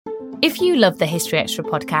If you love the History Extra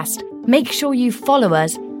podcast, make sure you follow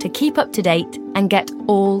us to keep up to date and get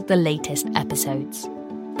all the latest episodes.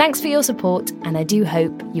 Thanks for your support, and I do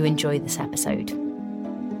hope you enjoy this episode.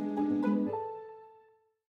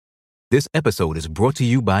 This episode is brought to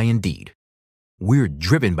you by Indeed. We're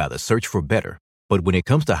driven by the search for better, but when it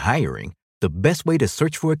comes to hiring, the best way to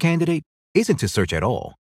search for a candidate isn't to search at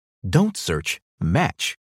all. Don't search,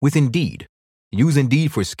 match with Indeed. Use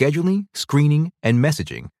Indeed for scheduling, screening, and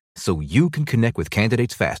messaging so you can connect with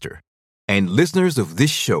candidates faster. And listeners of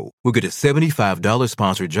this show will get a $75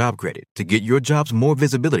 sponsored job credit to get your jobs more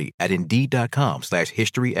visibility at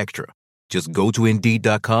Indeed.com/historyextra. Just go to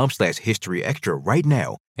Indeed.com/historyextra right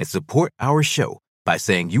now and support our show by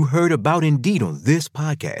saying you heard about Indeed on this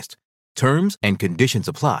podcast. Terms and conditions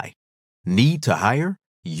apply. Need to hire?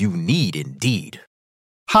 You need Indeed.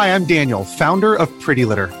 Hi, I'm Daniel, founder of Pretty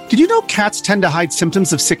Litter. Did you know cats tend to hide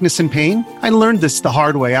symptoms of sickness and pain? I learned this the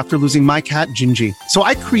hard way after losing my cat, Gingy. So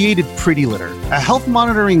I created Pretty Litter, a health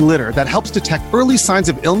monitoring litter that helps detect early signs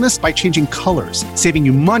of illness by changing colors, saving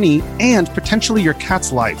you money and potentially your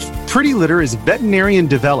cat's life. Pretty Litter is veterinarian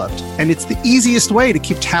developed, and it's the easiest way to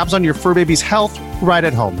keep tabs on your fur baby's health right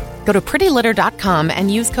at home. Go to prettylitter.com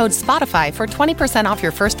and use code SPOTIFY for 20% off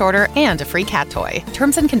your first order and a free cat toy.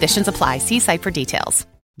 Terms and conditions apply. See site for details.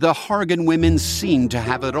 The Hargan women seemed to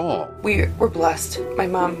have it all. We were blessed. My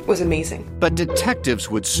mom was amazing. But detectives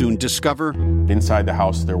would soon discover inside the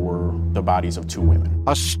house there were the bodies of 2 women.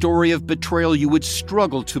 A story of betrayal you would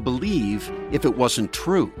struggle to believe if it wasn't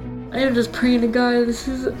true. I am just praying to God, this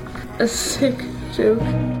is a sick joke.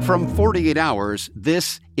 From 48 Hours,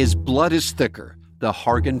 this is Blood is Thicker, the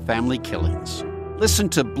Hargan family killings. Listen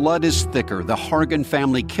to Blood is Thicker, the Hargan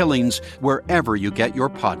family killings, wherever you get your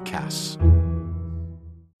podcasts.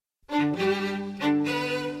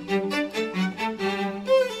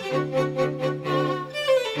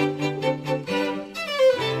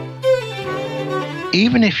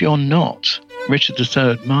 Even if you're not Richard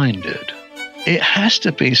III minded, it has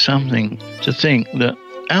to be something to think that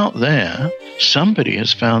out there, somebody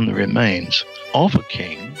has found the remains of a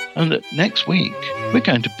king, and that next week we're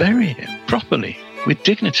going to bury him properly, with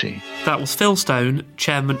dignity. That was Phil Stone,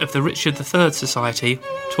 chairman of the Richard III Society,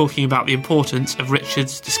 talking about the importance of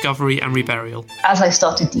Richard's discovery and reburial. As I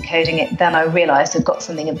started decoding it, then I realised I'd got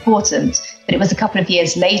something important. But it was a couple of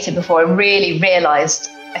years later before I really realised,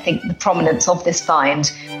 I think, the prominence of this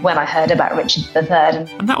find when I heard about Richard III.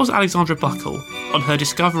 And that was Alexandra Buckle on her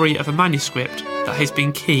discovery of a manuscript that has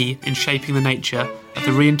been key in shaping the nature of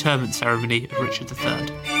the reinterment ceremony of Richard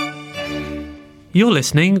III. You're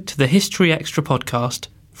listening to the History Extra podcast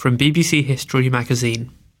from BBC History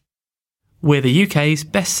magazine. We're the UK's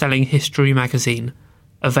best-selling history magazine,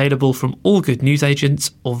 available from all good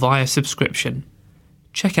newsagents or via subscription.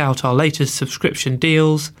 Check out our latest subscription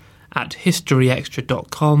deals at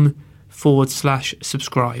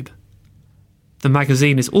historyextra.com/subscribe. The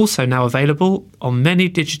magazine is also now available on many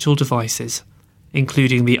digital devices,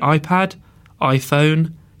 including the iPad,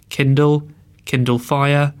 iPhone, Kindle, Kindle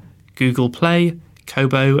Fire, Google Play,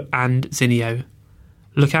 Kobo and Zinio.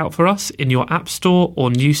 Look out for us in your App Store or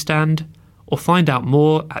newsstand, or find out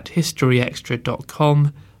more at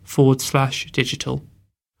historyextra.com/digital.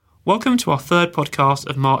 Welcome to our third podcast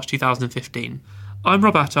of March 2015. I'm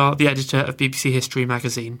Rob Attar, the editor of BBC History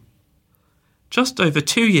magazine. Just over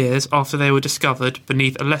 2 years after they were discovered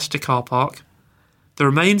beneath a Leicester car park, the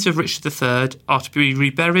remains of Richard III are to be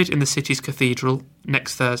reburied in the city's cathedral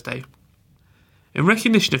next Thursday. In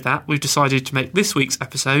recognition of that, we've decided to make this week's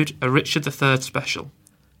episode a Richard III special.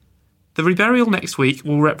 The reburial next week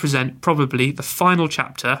will represent probably the final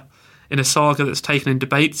chapter in a saga that's taken in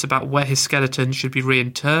debates about where his skeleton should be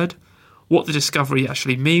reinterred, what the discovery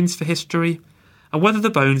actually means for history, and whether the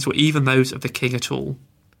bones were even those of the king at all.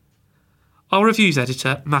 Our reviews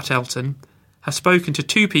editor, Matt Elton, has spoken to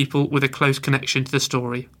 2 people with a close connection to the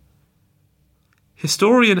story.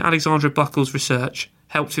 Historian Alexandra Buckle's research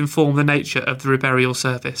helped inform the nature of the reburial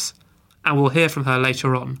service, and we'll hear from her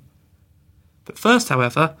later on. But first,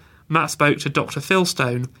 however, Matt spoke to Dr. Phil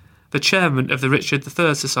Stone, the chairman of the Richard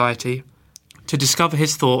III Society, to discover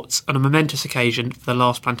his thoughts on a momentous occasion for the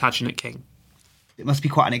last Plantagenet king. It must be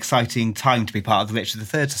quite an exciting time to be part of the Richard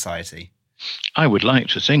III Society. I would like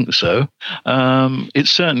to think so. It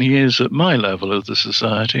certainly is at my level of the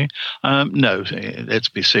society. No, let's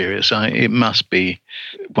be serious. It must be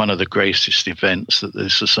one of the greatest events that the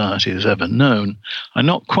society has ever known. And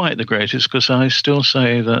not quite the greatest, because I still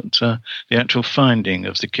say that the actual finding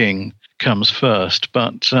of the king comes first.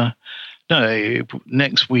 But no,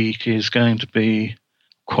 next week is going to be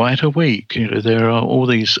quite a week. There are all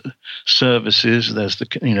these services. There's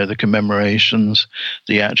the commemorations,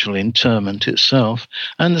 the actual interment itself,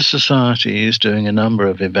 and the society is doing a number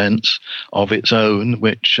of events of its own,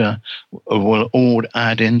 which will all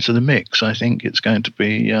add into the mix. I think it's going to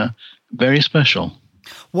be very special.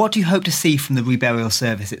 What do you hope to see from the reburial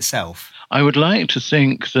service itself? I would like to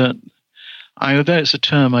think that, although it's a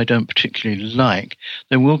term I don't particularly like,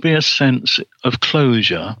 there will be a sense of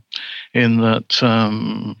closure in that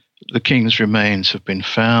the king's remains have been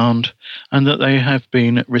found and that they have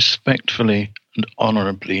been respectfully and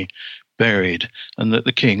honourably buried, and that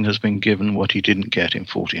the king has been given what he didn't get in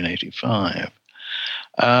 1485.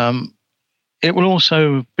 It will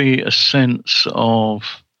also be a sense of,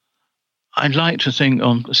 I'd like to think,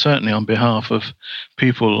 certainly on behalf of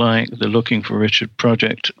people like the Looking for Richard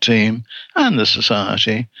project team and the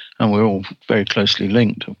society, and we're all very closely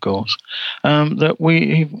linked, of course, that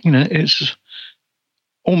it's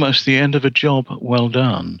almost the end of a job well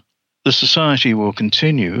done. The society will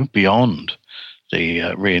continue beyond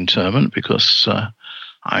the reinterment because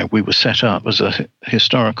we were set up as a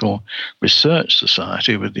historical research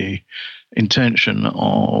society with the intention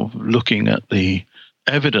of looking at the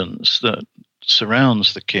evidence that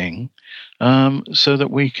surrounds the king, so that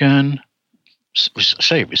we can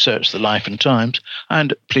research the life and times,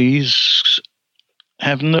 and please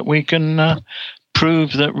heaven that we can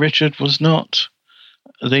prove that Richard was not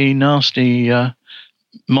the nasty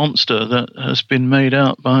monster that has been made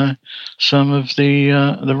out by some of the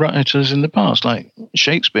writers in the past, like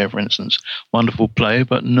Shakespeare, for instance. Wonderful play,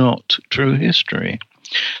 but not true history.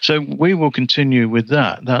 So we will continue with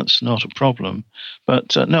that. That's not a problem.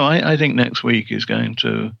 But no, I think next week is going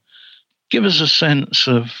to give us a sense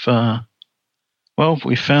of,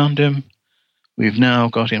 we found him. We've now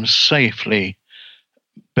got him safely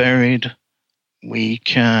buried. We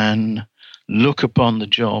can look upon the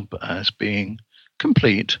job as being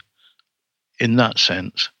complete in that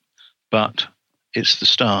sense. But it's the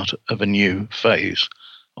start of a new phase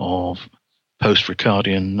of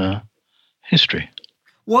post-Ricardian history.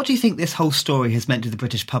 What do you think this whole story has meant to the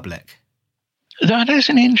British public? That is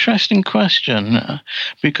an interesting question,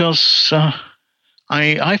 because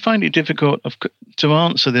I find it difficult to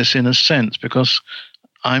answer this in a sense, because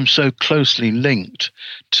I'm so closely linked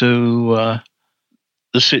to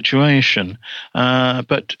the situation.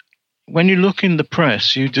 But when you look in the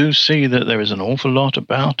press, you do see that there is an awful lot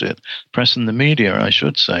about it, press and the media, I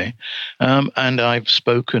should say. And I've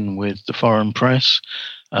spoken with the foreign press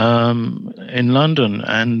in London,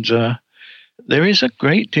 and there is a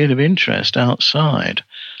great deal of interest outside.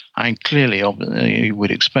 I clearly, you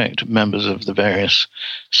would expect members of the various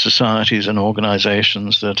societies and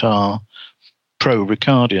organisations that are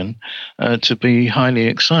pro-Ricardian to be highly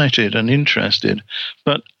excited and interested.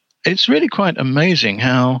 But it's really quite amazing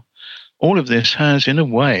how all of this has, in a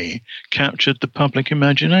way, captured the public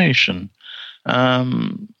imagination.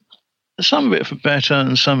 Some of it for better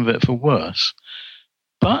and some of it for worse.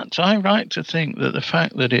 But I like to think that the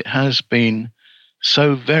fact that it has been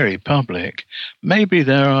so very public, maybe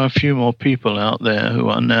there are a few more people out there who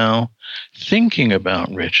are now thinking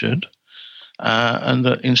about Richard, and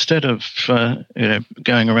that instead of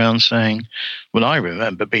going around saying, well, I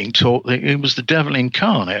remember being taught that he was the devil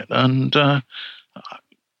incarnate, and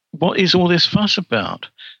what is all this fuss about?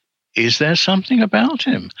 Is there something about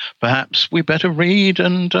him? Perhaps we better read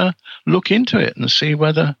and look into it and see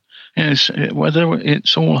whether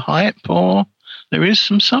it's all hype or there is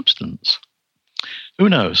some substance. Who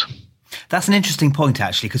knows? That's an interesting point,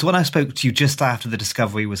 actually, because when I spoke to you just after the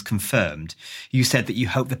discovery was confirmed, you said that you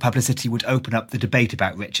hoped the publicity would open up the debate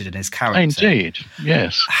about Richard and his character. Indeed,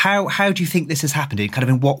 yes. How do you think this has happened?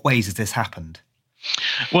 In what ways has this happened?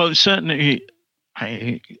 Well, certainly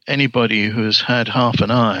anybody who has had half an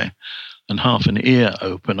eye and half an ear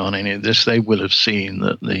open on any of this, they will have seen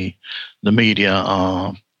that the media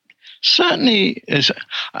are certainly,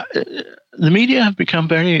 the media have become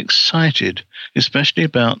very excited, especially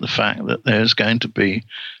about the fact that there's going to be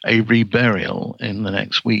a reburial in the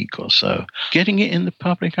next week or so, getting it in the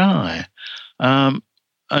public eye. And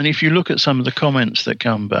if you look at some of the comments that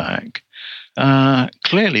come back,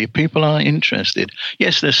 clearly people are interested.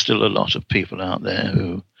 Yes, there's still a lot of people out there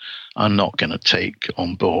who are not going to take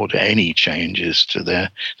on board any changes to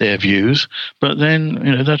their views. But then,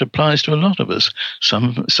 that applies to a lot of us.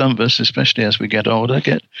 Some of us, especially as we get older,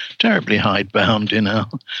 get terribly hidebound in our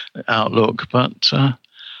outlook. But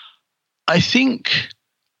I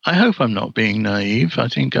hope I'm not being naive. I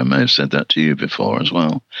think I may have said that to you before as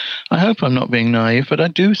well. I hope I'm not being naive, but I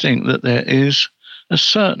do think that there is a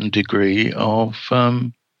certain degree of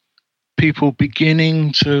people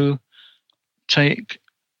beginning to take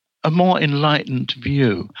a more enlightened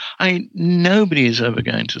view. Nobody is ever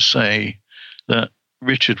going to say that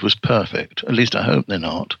Richard was perfect. At least I hope they're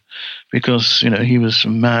not, because, he was a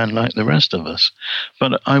man like the rest of us.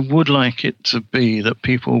 But I would like it to be that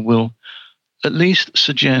people will at least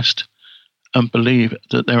suggest and believe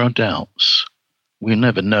that there are doubts. We'll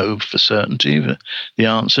never know for certainty the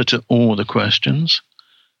answer to all the questions,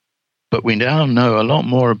 but we now know a lot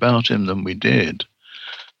more about him than we did.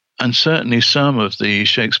 And certainly some of the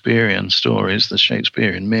Shakespearean stories, the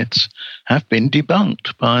Shakespearean myths, have been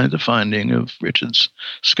debunked by the finding of Richard's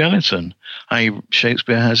skeleton.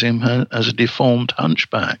 Shakespeare has him as a deformed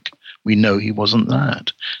hunchback. We know he wasn't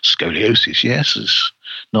that. Scoliosis, yes, is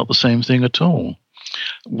not the same thing at all.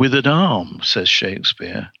 Withered arm, says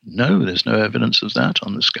Shakespeare. No, there's no evidence of that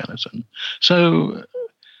on the skeleton. So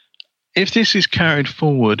if this is carried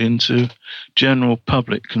forward into general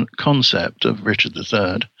public concept of Richard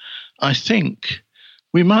III, I think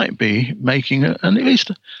we might be making at least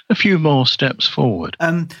a few more steps forward.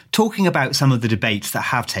 Talking about some of the debates that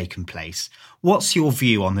have taken place, what's your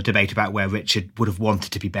view on the debate about where Richard would have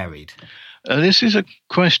wanted to be buried? This is a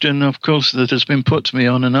question, of course, that has been put to me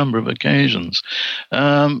on a number of occasions.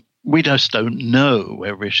 We just don't know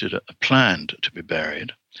where Richard planned to be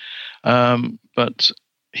buried. But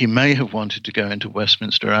he may have wanted to go into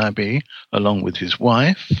Westminster Abbey along with his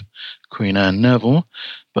wife, Queen Anne Neville,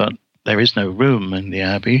 but there is no room in the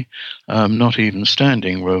Abbey, not even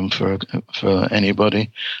standing room for anybody.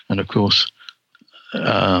 And of course,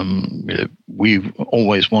 we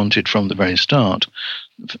always wanted from the very start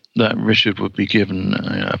that Richard would be given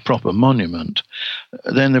a proper monument.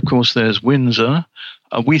 Then, of course, there's Windsor.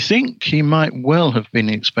 We think he might well have been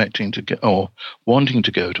expecting to go, or wanting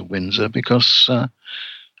to go to Windsor, because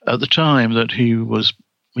at the time that he was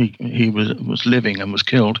living and was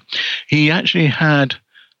killed, he actually had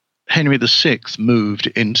Henry VI moved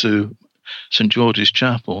into St. George's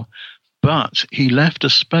Chapel, but he left a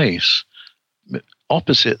space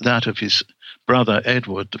opposite that of his brother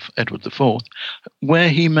Edward IV, where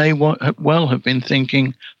he may well have been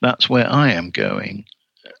thinking, that's where I am going.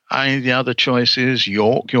 The other choice is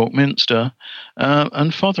York, Minster,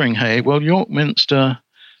 and Fotheringhay. Well, York Minster,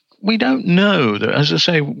 we don't know. As I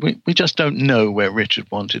say, we just don't know where Richard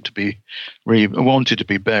wanted to be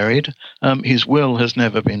buried. His will has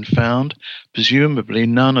never been found. Presumably,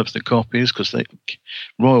 none of the copies, because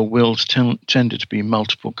royal wills tended to be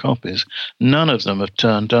multiple copies, none of them have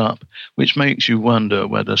turned up, which makes you wonder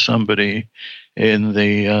whether somebody in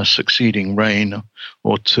the succeeding reign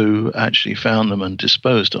or two actually found them and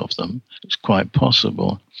disposed of them. It's quite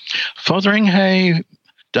possible. Fotheringhay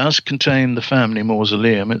does contain the family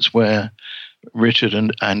mausoleum. It's where Richard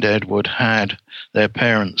and Edward had their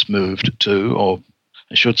parents moved to, or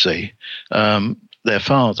I should say, their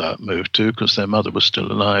father moved to, because their mother was still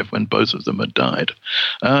alive when both of them had died.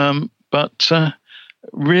 But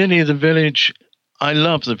really the village, I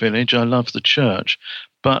love the village, I love the church,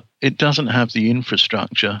 but it doesn't have the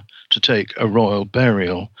infrastructure to take a royal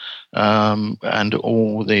burial and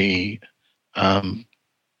all the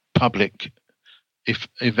public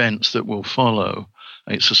events that will follow.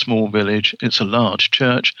 It's a small village, it's a large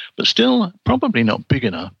church, but still probably not big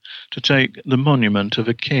enough to take the monument of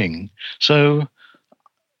a king. So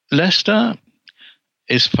Leicester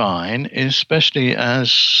is fine, especially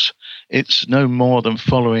as it's no more than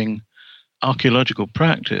following archaeological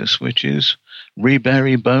practice, which is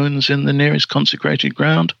rebury bones in the nearest consecrated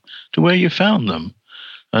ground to where you found them.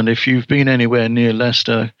 And if you've been anywhere near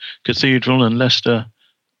Leicester Cathedral and Leicester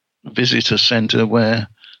Visitor Centre, where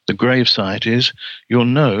the gravesite is, you'll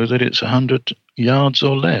know that it's 100 yards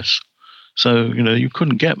or less. So, you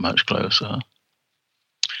couldn't get much closer.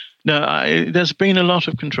 Now, there's been a lot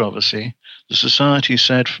of controversy. The Society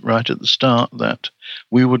said right at the start that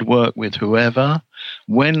we would work with whoever.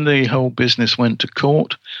 When the whole business went to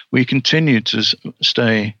court, we continued to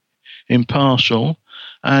stay impartial.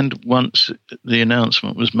 And once the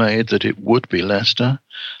announcement was made that it would be Leicester,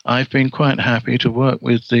 I've been quite happy to work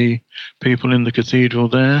with the people in the cathedral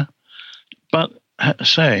there. But,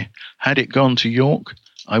 had it gone to York,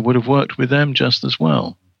 I would have worked with them just as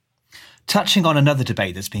well. Touching on another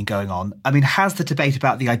debate that's been going on, has the debate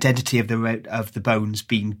about the identity of the bones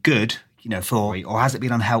been good, or has it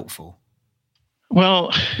been unhelpful?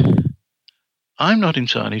 Well, I'm not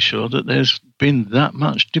entirely sure that there's been that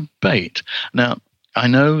much debate. Now, I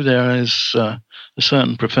know there is a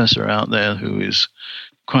certain professor out there who is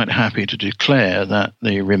quite happy to declare that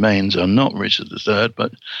the remains are not Richard III,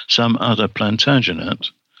 but some other Plantagenet.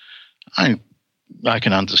 I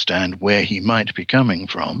can understand where he might be coming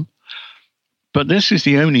from, but this is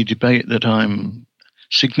the only debate that I'm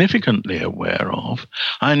significantly aware of.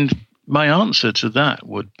 And my answer to that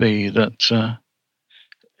would be that,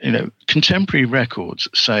 contemporary records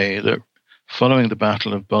say that following the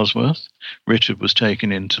Battle of Bosworth, Richard was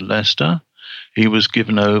taken into Leicester. He was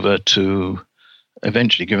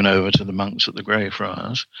eventually given over to the monks at the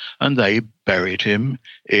Greyfriars, and they buried him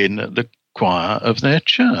in the choir of their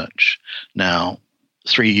church. Now,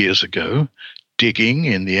 3 years ago, digging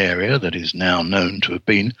in the area that is now known to have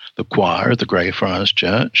been the choir of the Greyfriars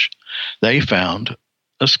Church, they found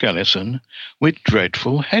a skeleton with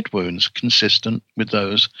dreadful head wounds consistent with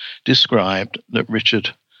those described that Richard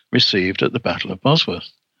received at the Battle of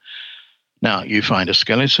Bosworth. Now, you find a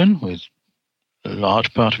skeleton with a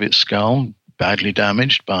large part of its skull badly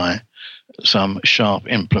damaged by some sharp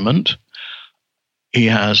implement. He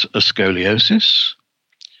has a scoliosis.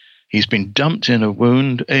 He's been dumped in a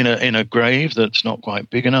wound in a grave that's not quite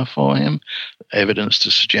big enough for him, evidence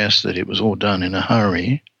to suggest that it was all done in a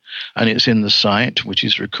hurry. And it's in the site which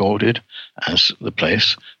is recorded as the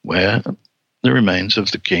place where the remains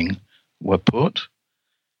of the king were put.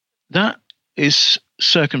 That is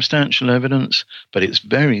circumstantial evidence, but it's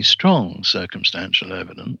very strong circumstantial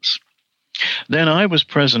evidence. Then I was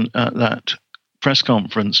present at that press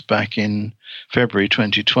conference back in February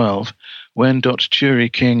 2012 when Dr.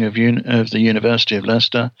 Turi King of the University of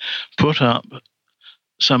Leicester put up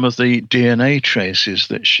some of the DNA traces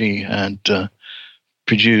that she had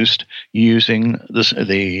produced using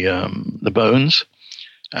the bones,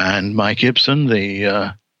 and Mike Ibsen,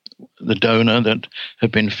 the donor that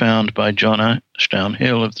had been found by John Ashdown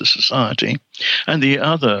Hill of the Society, and the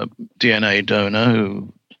other DNA donor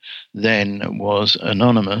who then was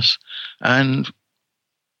anonymous. And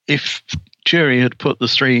if Turi had put the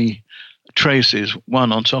three traces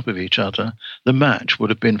one on top of each other, the match would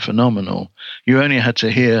have been phenomenal. You only had to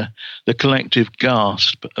hear the collective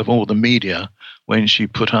gasp of all the media when she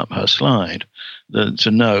put up her slide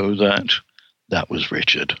to know that that was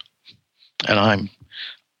Richard. And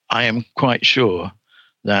I am quite sure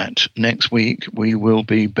that next week we will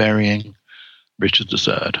be burying Richard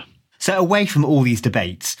III. So away from all these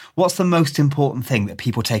debates, what's the most important thing that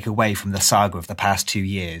people take away from the saga of the past 2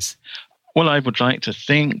 years? Well, I would like to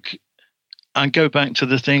think, I go back to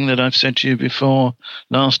the thing that I've said to you before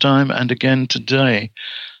last time and again today.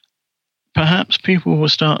 Perhaps people will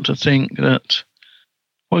start to think that,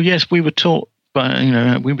 well, yes, we were taught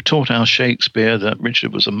our Shakespeare that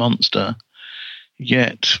Richard was a monster,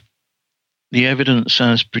 yet the evidence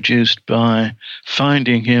as produced by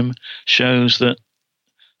finding him shows that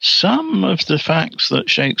some of the facts that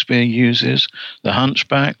Shakespeare uses, the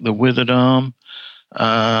hunchback, the withered arm,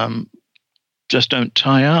 just don't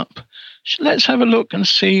tie up. Let's have a look and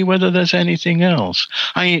see whether there's anything else.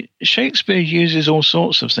 Shakespeare uses all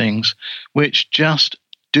sorts of things which just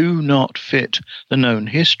do not fit the known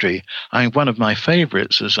history. One of my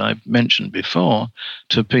favorites, as I've mentioned before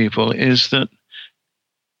to people, is that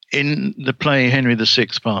in the play Henry VI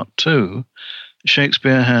Part 2,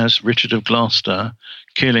 Shakespeare has Richard of Gloucester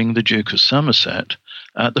killing the Duke of Somerset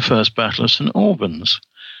at the First Battle of St. Albans.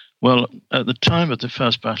 Well, at the time of the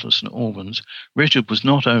First Battle of St. Albans, Richard was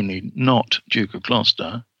not only not Duke of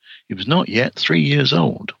Gloucester, he was not yet 3 years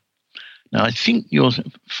old. Now, I think you'll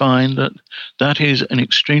find that that is an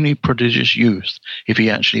extremely prodigious youth if he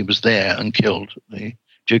actually was there and killed the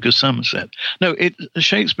Duke of Somerset. No,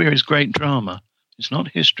 Shakespeare is great drama. It's not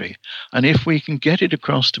history. And if we can get it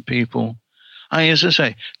across to people, as I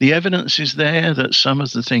say, the evidence is there that some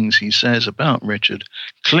of the things he says about Richard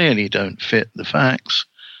clearly don't fit the facts.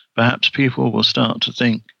 Perhaps people will start to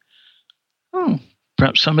think,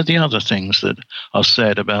 perhaps some of the other things that are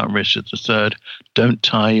said about Richard III don't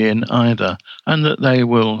tie in either, and that they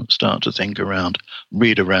will start to think around,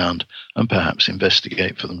 read around, and perhaps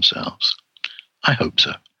investigate for themselves. I hope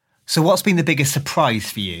so. So what's been the biggest surprise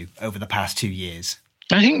for you over the past 2 years?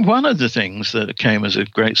 I think one of the things that came as a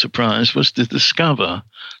great surprise was to discover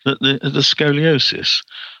that the scoliosis.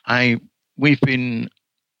 We've been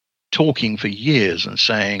talking for years and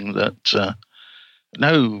saying that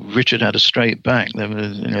no, Richard had a straight back. There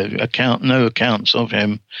was no accounts of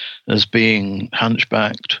him as being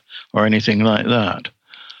hunchbacked or anything like that.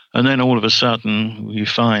 And then all of a sudden, you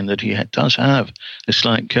find that he does have a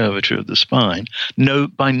slight curvature of the spine. No,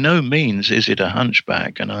 by no means is it a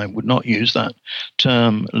hunchback, and I would not use that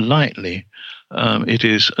term lightly. It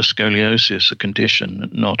is a scoliosis, a condition,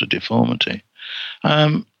 not a deformity.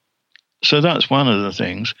 So that's one of the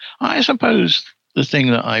things. I suppose the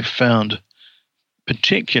thing that I found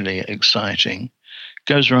particularly exciting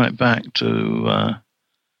goes right back to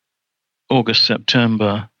August,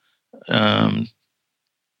 September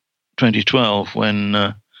 2012,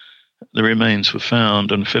 when the remains were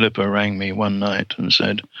found, and Philippa rang me one night and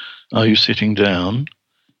said, "Are you sitting down?"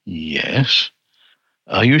 "Yes."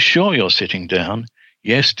 "Are you sure you're sitting down?"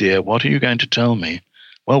 "Yes, dear. What are you going to tell me?"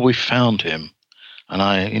 "Well, we found him."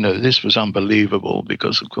 And this was unbelievable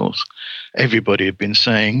because, of course, everybody had been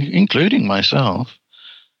saying, including myself,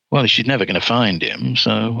 well, she's never going to find him.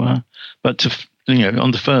 So,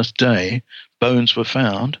 on the first day, bones were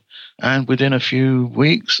found, and within a few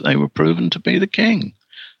weeks, they were proven to be the king.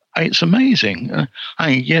 It's amazing.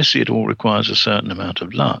 Yes, it all requires a certain amount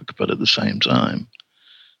of luck, but at the same time,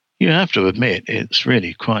 you have to admit it's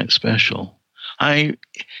really quite special.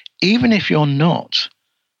 Even if you're not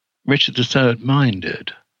Richard III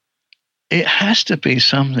minded, it has to be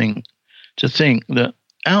something to think that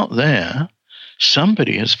out there,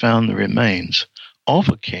 somebody has found the remains of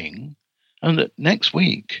a king, and that next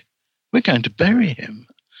week we're going to bury him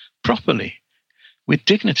properly, with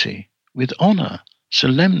dignity, with honour,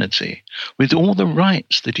 solemnity, with all the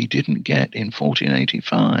rights that he didn't get in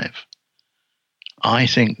 1485. I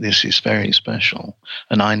think this is very special,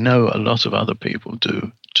 and I know a lot of other people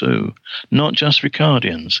do too, not just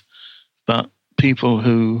Ricardians, but people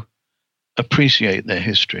who appreciate their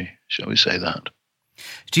history, shall we say that.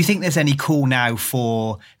 Do you think there's any call now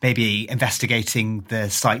for maybe investigating the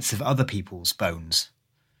sites of other people's bones?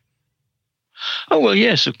 Oh, well,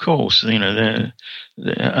 yes, of course. Nobody's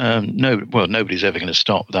ever going to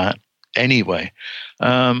stop that anyway.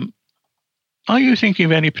 Are you thinking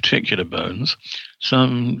of any particular bones?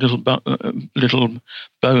 Some little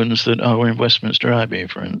bones that are in Westminster Abbey,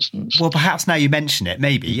 for instance? Well, perhaps now you mention it,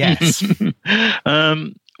 maybe, yes.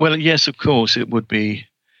 Well, yes, of course, it would be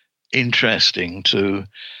interesting to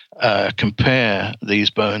compare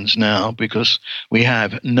these bones now, because we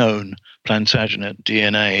have known Plantagenet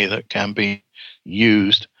DNA that can be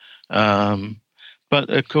used. But,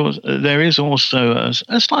 of course, there is also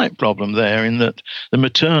a slight problem there in that the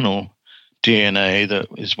maternal DNA that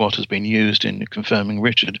is what has been used in confirming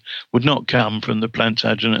Richard would not come from the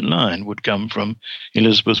Plantagenet line, would come from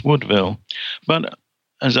Elizabeth Woodville. But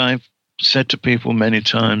as I've said to people many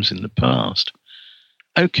times in the past,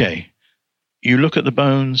 okay, you look at the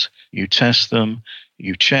bones, you test them,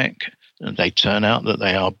 you check, and they turn out that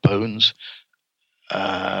they are bones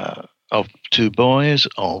of two boys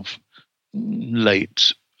of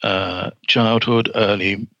late childhood,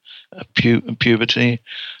 early puberty,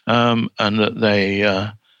 and that they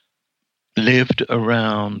lived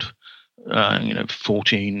around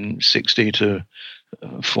 1460 to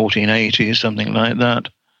 1480, something like that.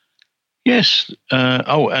 Yes.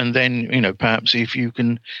 And then, perhaps if you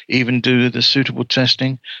can even do the suitable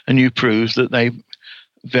testing and you prove that they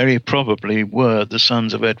very probably were the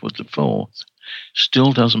sons of Edward IV,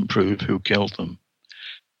 still doesn't prove who killed them.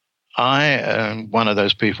 I am one of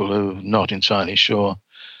those people who are not entirely sure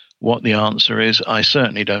what the answer is. I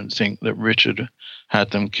certainly don't think that Richard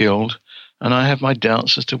had them killed, and I have my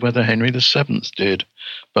doubts as to whether Henry VII did.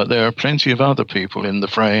 But there are plenty of other people in the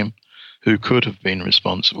frame who could have been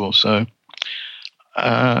responsible. So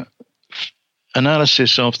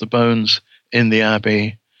analysis of the bones in the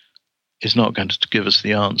Abbey is not going to give us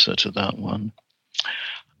the answer to that one.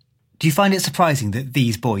 Do you find it surprising that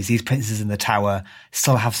these boys, these princes in the Tower,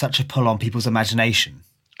 still have such a pull on people's imagination?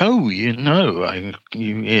 Oh, it's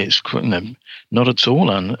not at all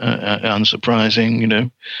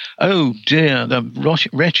unsurprising, Oh, dear, the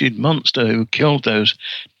wretched monster who killed those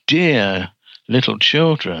dear little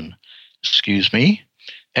children. Excuse me,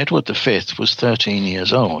 Edward V was 13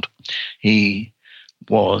 years old. He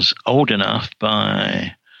was old enough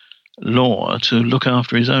by law to look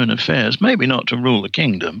after his own affairs, maybe not to rule the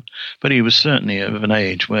kingdom, but he was certainly of an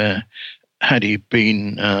age where, had he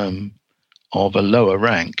been of a lower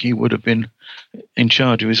rank, he would have been in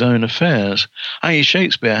charge of his own affairs.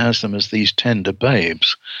 Shakespeare has them as these tender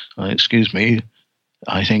babes. I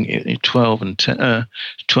think 12,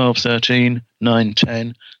 13, 9,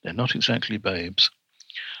 10, they're not exactly babes.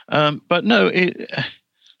 But no,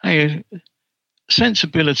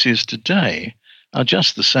 sensibilities today are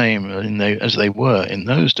just the same as they were in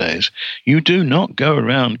those days. You do not go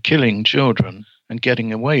around killing children and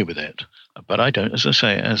getting away with it. But I don't, as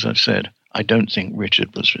I've said, I don't think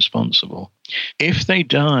Richard was responsible. If they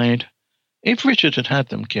died, if Richard had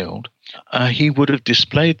them killed, he would have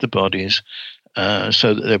displayed the bodies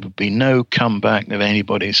so that there would be no comeback of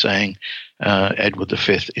anybody saying Edward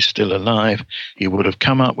V is still alive. He would have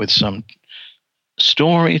come up with some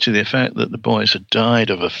story to the effect that the boys had died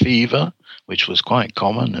of a fever, which was quite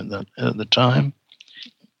common at the time.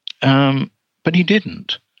 But he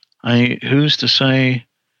didn't. Who's to say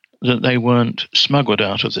that they weren't smuggled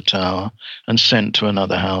out of the Tower and sent to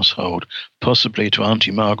another household, possibly to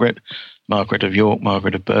Auntie Margaret, Margaret of York,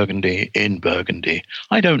 Margaret of Burgundy, in Burgundy.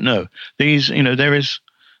 I don't know. There's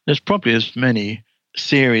probably as many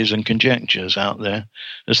theories and conjectures out there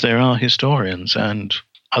as there are historians and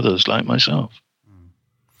others like myself.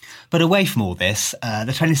 But away from all this,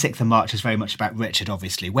 the 26th of March is very much about Richard,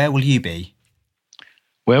 obviously. Where will you be?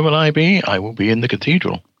 Where will I be? I will be in the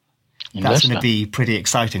cathedral. That's going to be pretty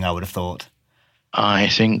exciting, I would have thought. I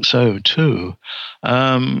think so too.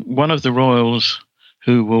 One of the royals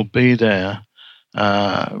who will be there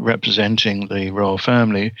representing the royal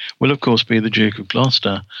family will, of course, be the Duke of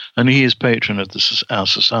Gloucester, and he is patron of our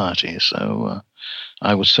society. So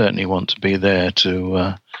I would certainly want to be there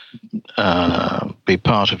to be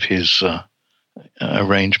part of his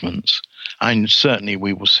arrangements. And certainly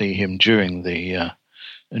we will see him during the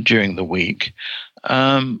week.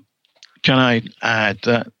 Can I add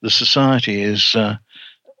that the society is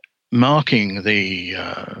marking the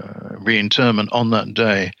reinterment on that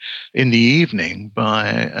day in the evening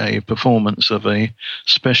by a performance of a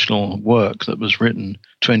special work that was written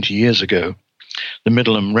 20 years ago, the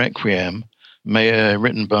Middleham Requiem,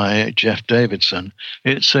 written by Jeff Davidson.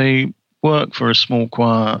 It's a work for a small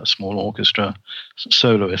choir, small orchestra,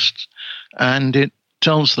 soloists, and it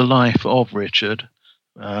tells the life of Richard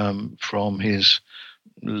from his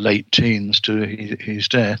late teens to his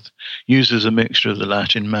death, uses a mixture of the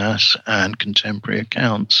Latin Mass and contemporary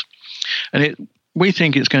accounts. And we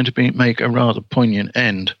think it's going to make a rather poignant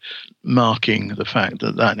end, marking the fact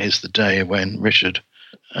that is the day when Richard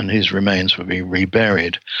and his remains will be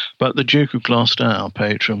reburied. But the Duke of Gloucester, our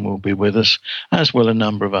patron, will be with us, as will a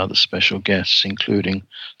number of other special guests, including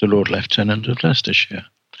the Lord Lieutenant of Leicestershire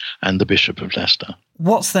and the Bishop of Leicester.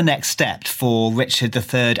 What's the next step for Richard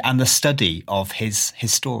III and the study of his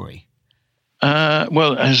story?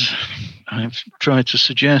 Well, as I've tried to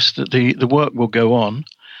suggest, that the work will go on.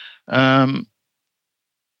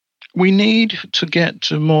 We need to get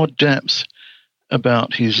to more depth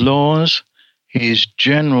about his laws, his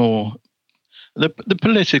general, the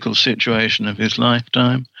political situation of his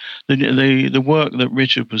lifetime, the work that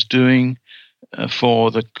Richard was doing for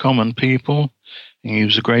the common people. He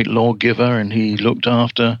was a great lawgiver and he looked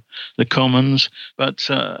after the commons. But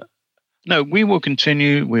no, we will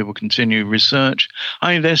continue research.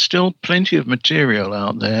 There's still plenty of material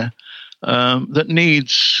out there that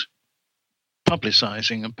needs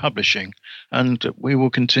publicizing and publishing, and we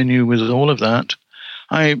will continue with all of that.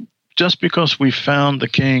 Just because we found the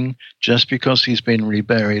king, just because he's been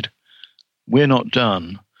reburied, we're not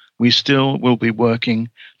done. We still will be working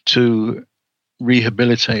to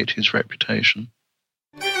rehabilitate his reputation.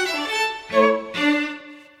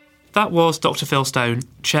 That was Dr. Phil Stone,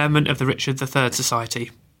 chairman of the Richard III Society.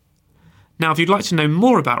 Now, if you'd like to know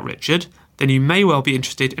more about Richard, then you may well be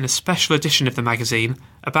interested in a special edition of the magazine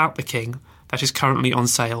about the king that is currently on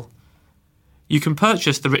sale. You can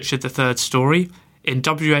purchase the Richard III story in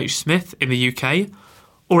W.H. Smith in the UK,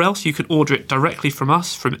 or else you can order it directly from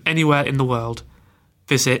us from anywhere in the world.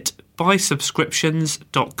 Visit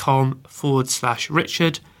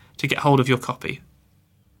buysubscriptions.com/Richard to get hold of your copy.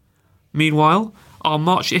 Meanwhile, our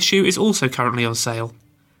March issue is also currently on sale.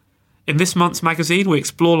 In this month's magazine, we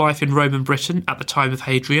explore life in Roman Britain at the time of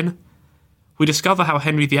Hadrian. We discover how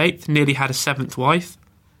Henry VIII nearly had a seventh wife,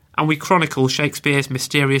 and we chronicle Shakespeare's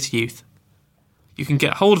mysterious youth. You can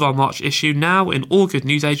get hold of our March issue now in all good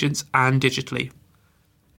newsagents and digitally.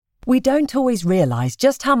 We don't always realise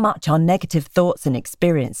just how much our negative thoughts and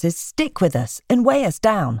experiences stick with us and weigh us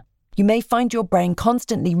down. You may find your brain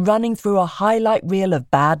constantly running through a highlight reel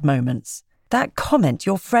of bad moments. That comment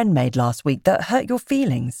your friend made last week that hurt your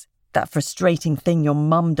feelings. That frustrating thing your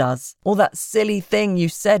mum does. Or that silly thing you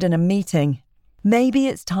said in a meeting. Maybe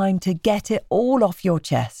it's time to get it all off your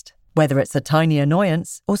chest. Whether it's a tiny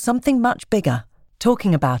annoyance or something much bigger.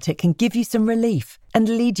 Talking about it can give you some relief and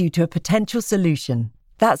lead you to a potential solution.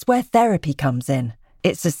 That's where therapy comes in.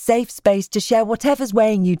 It's a safe space to share whatever's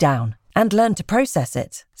weighing you down and learn to process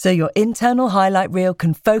it, so your internal highlight reel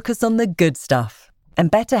can focus on the good stuff.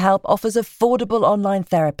 And BetterHelp offers affordable online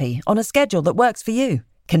therapy on a schedule that works for you.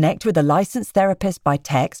 Connect with a licensed therapist by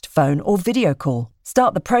text, phone, or video call.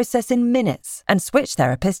 Start the process in minutes and switch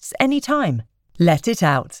therapists anytime. Let it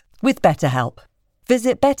out with BetterHelp.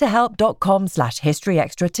 Visit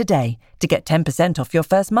betterhelp.com/historyextra today to get 10% off your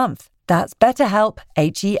first month. That's BetterHelp,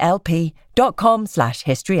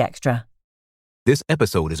 HELP.com/historyextra. This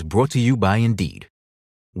episode is brought to you by Indeed.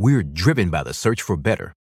 We're driven by the search for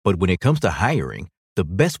better, but when it comes to hiring, the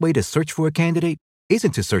best way to search for a candidate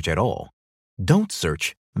isn't to search at all. Don't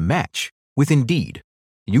search, match with Indeed.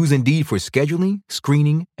 Use Indeed for scheduling,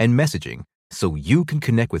 screening, and messaging so you can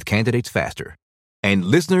connect with candidates faster. And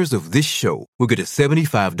listeners of this show will get a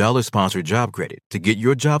 $75 sponsored job credit to get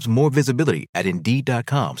your jobs more visibility at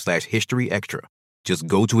Indeed.com/History Extra. Just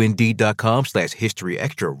go to Indeed.com/History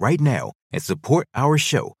Extra right now and support our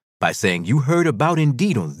show by saying you heard about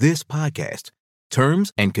Indeed on this podcast.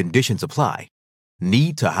 Terms and conditions apply.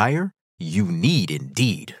 Need to hire? You need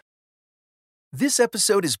Indeed. This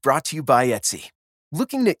episode is brought to you by Etsy.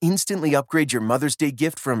 Looking to instantly upgrade your Mother's Day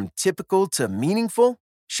gift from typical to meaningful?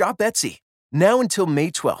 Shop Etsy. Now until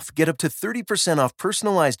May 12th, get up to 30% off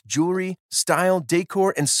personalized jewelry, style,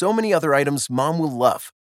 decor, and so many other items Mom will love.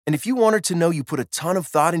 And if you want her to know you put a ton of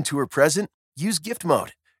thought into her present, use Gift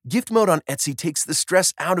Mode. Gift Mode on Etsy takes the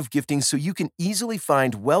stress out of gifting so you can easily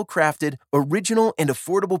find well-crafted, original, and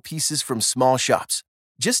affordable pieces from small shops.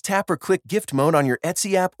 Just tap or click Gift Mode on your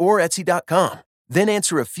Etsy app or Etsy.com. Then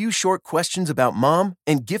answer a few short questions about Mom,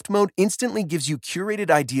 and Gift Mode instantly gives you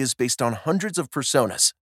curated ideas based on hundreds of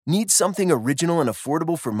personas. Need something original and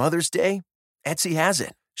affordable for Mother's Day? Etsy has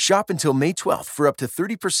it. Shop until May 12th for up to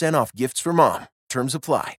 30% off gifts for Mom. Terms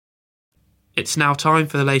apply. It's now time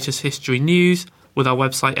for the latest history news with our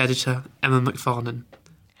website editor, Emma McFarlane.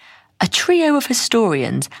 A trio of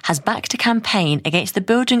historians has backed a campaign against the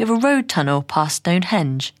building of a road tunnel past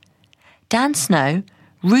Stonehenge. Dan Snow,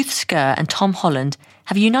 Ruth Skerr and Tom Holland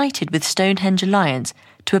have united with Stonehenge Alliance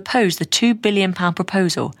to oppose the £2 billion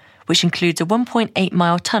proposal, which includes a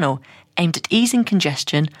 1.8-mile tunnel aimed at easing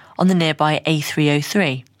congestion on the nearby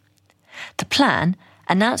A303. The plan,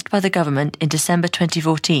 announced by the government in December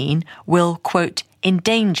 2014, will, quote,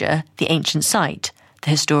 endanger the ancient site,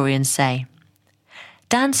 the historians say.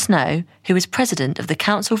 Dan Snow, who is president of the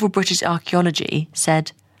Council for British Archaeology,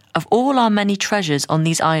 said, "Of all our many treasures on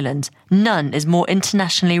these islands, none is more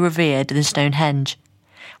internationally revered than Stonehenge.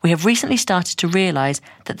 We have recently started to realise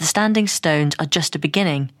that the standing stones are just a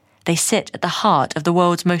beginning. They sit at the heart of the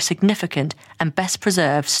world's most significant and best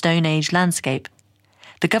preserved Stone Age landscape.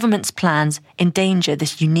 The government's plans endanger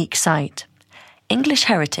this unique site." English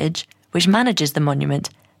Heritage, which manages the monument,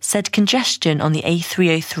 said congestion on the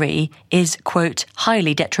A303 is, quote,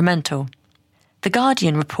 highly detrimental. The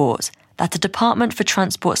Guardian reports that the Department for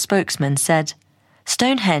Transport spokesman said,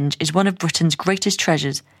 "Stonehenge is one of Britain's greatest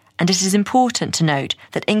treasures, and it is important to note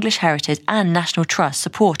that English Heritage and National Trust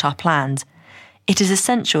support our plans. It is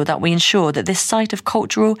essential that we ensure that this site of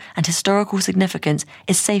cultural and historical significance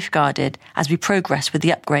is safeguarded as we progress with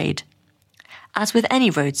the upgrade. As with any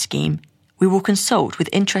road scheme, we will consult with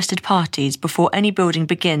interested parties before any building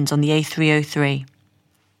begins on the A303.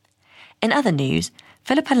 In other news,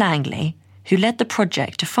 Philippa Langley, who led the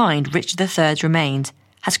project to find Richard III's remains,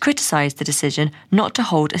 has criticised the decision not to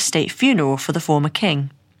hold a state funeral for the former king.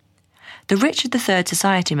 The Richard III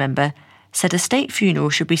Society member said a state funeral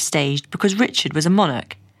should be staged because Richard was a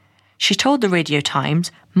monarch. She told the Radio Times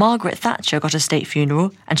Margaret Thatcher got a state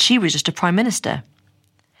funeral and she was just a Prime Minister.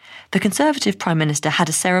 The Conservative Prime Minister had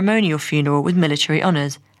a ceremonial funeral with military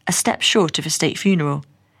honours, a step short of a state funeral.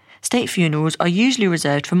 State funerals are usually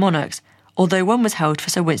reserved for monarchs, although one was held for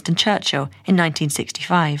Sir Winston Churchill in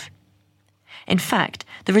 1965. In fact,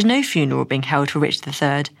 there is no funeral being held for Richard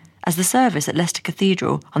III, as the service at Leicester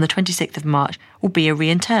Cathedral on the 26th of March will be a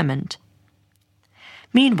reinterment.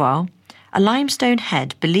 Meanwhile, a limestone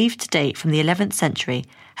head believed to date from the 11th century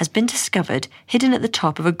has been discovered hidden at the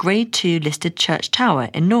top of a Grade II listed church tower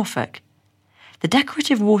in Norfolk. The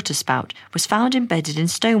decorative waterspout was found embedded in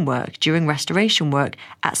stonework during restoration work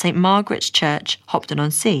at St Margaret's Church,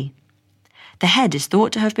 Hopton-on-Sea. The head is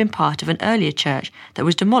thought to have been part of an earlier church that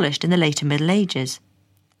was demolished in the later Middle Ages.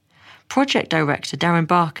 Project director Darren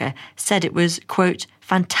Barker said it was, quote,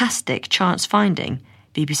 fantastic chance finding,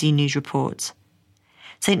 BBC News reports.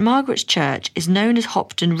 St Margaret's Church is known as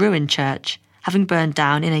Hopton Ruin Church, having burned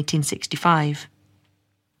down in 1865.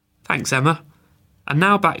 Thanks, Emma. And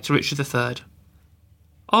now back to Richard III.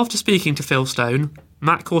 After speaking to Phil Stone,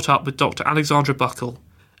 Matt caught up with Dr. Alexandra Buckle,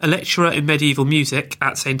 a lecturer in medieval music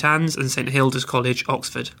at St Anne's and St Hilda's College,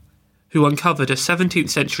 Oxford, who uncovered a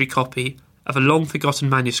 17th century copy of a long-forgotten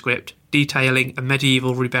manuscript detailing a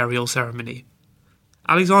medieval reburial ceremony.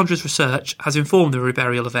 Alexandra's research has informed the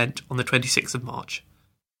reburial event on the 26th of March.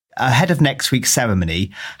 Ahead of next week's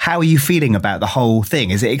ceremony, how are you feeling about the whole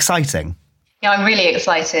thing? Is it exciting? Yeah, I'm really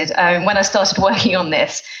excited. When I started working on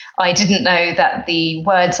this, I didn't know that the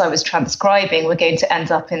words I was transcribing were going to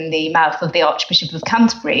end up in the mouth of the Archbishop of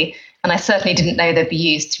Canterbury, and I certainly didn't know they'd be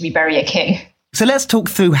used to rebury a king. So let's talk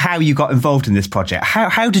through how you got involved in this project.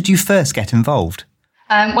 How did you first get involved?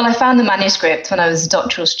 Well, I found the manuscript when I was a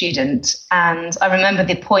doctoral student, and I remember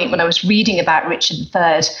the point when I was reading about Richard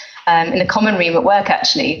III in a common room at work,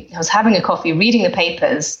 actually. I was having a coffee, reading the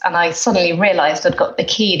papers, and I suddenly realised I'd got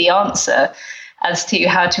the answer as to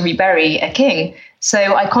how to rebury a king.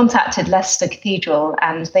 So I contacted Leicester Cathedral,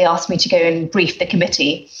 and they asked me to go and brief the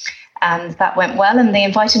committee. And that went well, and they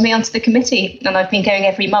invited me onto the committee, and I've been going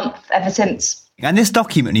every month ever since. And this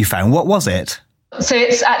document you found, what was it? So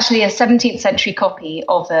it's actually a 17th century copy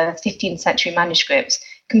of a 15th century manuscript,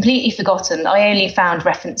 completely forgotten. I only found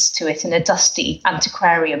reference to it in a dusty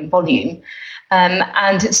antiquarian volume.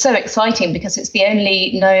 And it's so exciting because it's the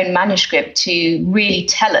only known manuscript to really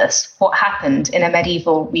tell us what happened in a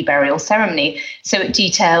medieval reburial ceremony. So it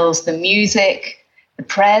details the music, the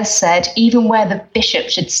prayers said, even where the bishop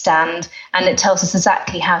should stand, and it tells us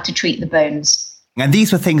exactly how to treat the bones. And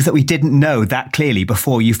these were things that we didn't know that clearly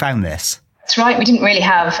before you found this. That's right. We didn't really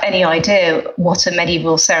have any idea what a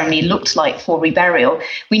medieval ceremony looked like for reburial.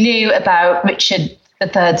 We knew about Richard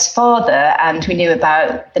III's father, and we knew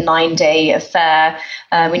about the 9-day affair.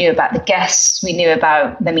 We knew about the guests. We knew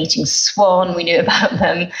about them eating swan. We knew about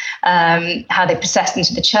them, how they processed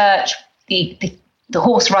into the church, the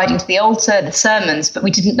horse riding to the altar, the sermons, but we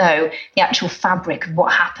didn't know the actual fabric of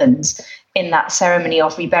what happens in that ceremony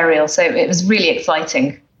of reburial. So it was really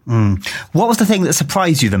exciting. What was the thing that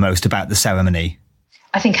surprised you the most about the ceremony?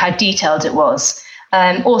 I think how detailed it was.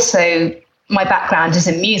 Also, my background is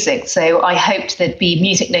in music, so I hoped there'd be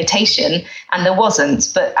music notation, and there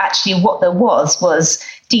wasn't. But actually what there was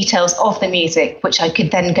details of the music, which I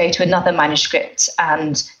could then go to another manuscript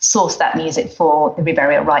and source that music for the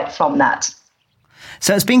reburial rite from that.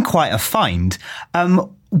 So it's been quite a find.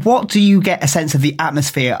 What do you get a sense of the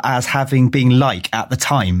atmosphere as having been like at the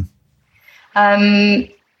time?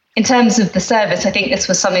 In terms of the service, I think this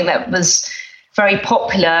was something that was very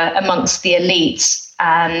popular amongst the elites,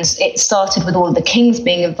 and it started with all of the kings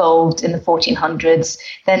being involved in the 1400s,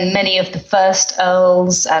 then many of the first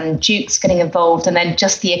earls and dukes getting involved, and then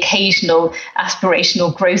just the occasional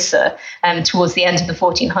aspirational grocer towards the end of the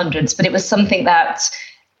 1400s. But it was something that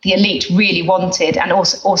the elite really wanted, and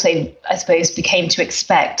also I suppose, became to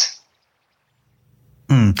expect.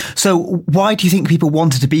 So why do you think people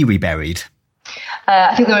wanted to be reburied?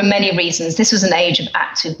 I think there were many reasons. This was an age of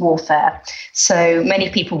active warfare. So many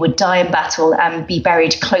people would die in battle and be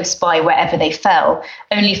buried close by wherever they fell,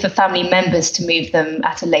 only for family members to move them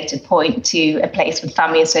at a later point to a place with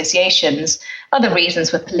family associations. Other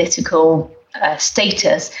reasons were political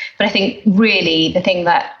status. But I think really the thing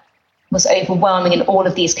that was overwhelming in all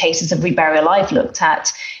of these cases of reburial I've looked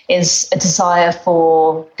at is a desire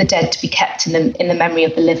for the dead to be kept in the memory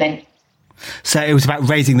of the living. So it was about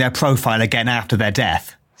raising their profile again after their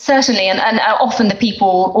death? Certainly, and often the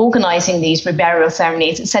people organising these reburial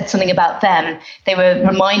ceremonies, it said something about them. They were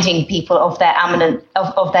reminding people of their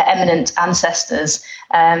eminent ancestors,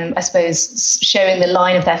 I suppose, showing the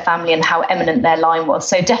line of their family and how eminent their line was.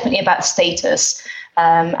 So definitely about status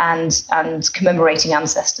and commemorating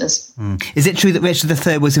ancestors. Is it true that Richard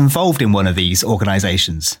III was involved in one of these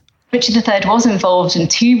organisations? Richard III was involved in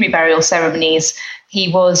 2 reburial ceremonies. He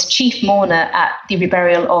was chief mourner at the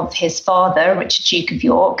reburial of his father, Richard, Duke of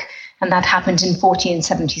York, and that happened in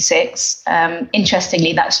 1476.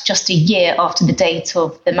 Interestingly, that's just a year after the date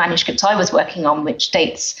of the manuscript I was working on, which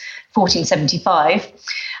dates 1475.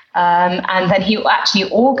 And then he actually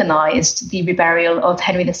organised the reburial of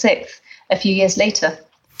Henry VI a few years later.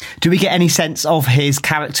 Do we get any sense of his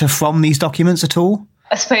character from these documents at all?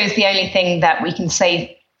 I suppose the only thing that we can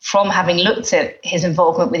say from having looked at his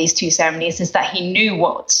involvement with these 2 ceremonies is that he knew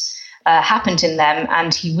what happened in them,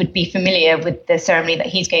 and he would be familiar with the ceremony that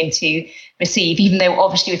he's going to receive, even though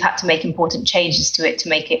obviously we've had to make important changes to it to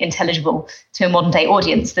make it intelligible to a modern day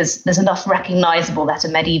audience. There's enough recognisable that a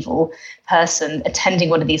medieval person attending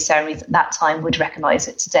one of these ceremonies at that time would recognise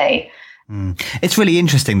it today. It's really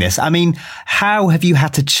interesting, this. I mean, how have you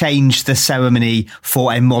had to change the ceremony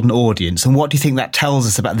for a modern audience? And what do you think that tells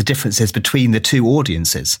us about the differences between the 2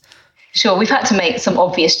 audiences? Sure, we've had to make some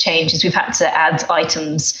obvious changes. We've had to add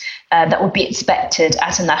items that would be expected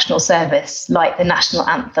at a national service, like the national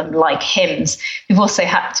anthem, like hymns. We've also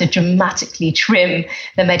had to dramatically trim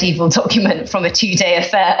the medieval document from a 2-day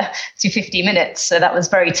affair to 50 minutes. So that was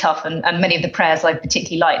very tough, and many of the prayers I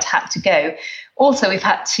particularly liked had to go. Also, we've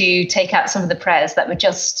had to take out some of the prayers that were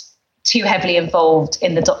just too heavily involved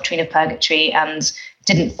in the doctrine of purgatory and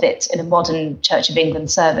didn't fit in a modern Church of England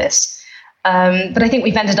service. But I think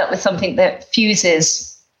we've ended up with something that fuses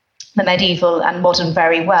the medieval and modern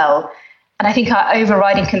very well. And I think our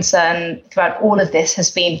overriding concern throughout all of this has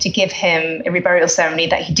been to give him a reburial ceremony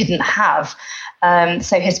that he didn't have.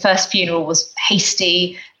 So his first funeral was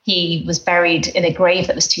hasty. He was buried in a grave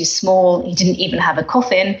that was too small. He didn't even have a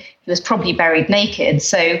coffin. He was probably buried naked.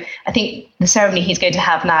 So I think the ceremony he's going to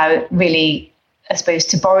have now really, I suppose,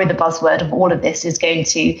 to borrow the buzzword of all of this, is going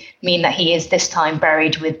to mean that he is this time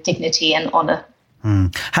buried with dignity and honour.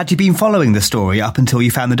 Had you been following the story up until you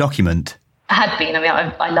found the document? I had been. I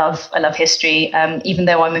mean, I love history. Even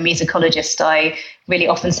though I'm a musicologist, I really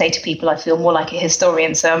often say to people I feel more like a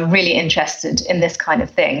historian. So I'm really interested in this kind of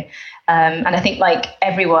thing. And I think, like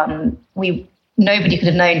everyone, nobody could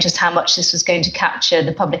have known just how much this was going to capture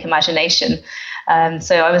the public imagination.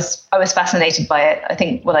 So I was fascinated by it. I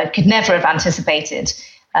think what I could never have anticipated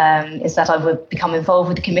is that I would become involved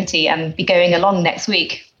with the committee and be going along next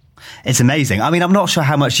week. It's amazing. I mean, I'm not sure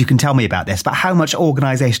how much you can tell me about this, but how much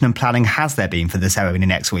organisation and planning has there been for the ceremony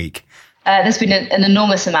next week? There's been an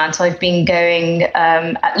enormous amount. I've been going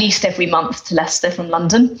at least every month to Leicester from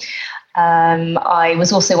London. I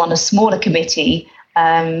was also on a smaller committee.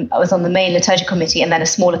 I was on the main liturgical committee and then a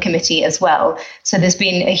smaller committee as well. So there's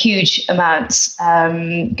been a huge amount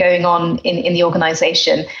going on in the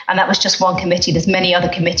organisation. And that was just one committee. There's many other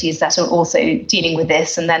committees that are also dealing with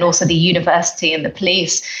this, and then also the university and the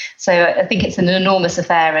police. So I think it's an enormous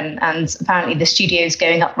affair, and apparently the studio is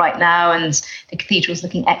going up right now and the cathedral is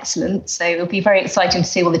looking excellent. So it'll be very exciting to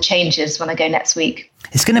see all the changes when I go next week.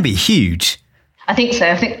 It's going to be huge. I think so.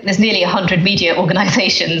 I think there's nearly 100 media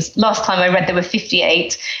organisations. Last time I read there were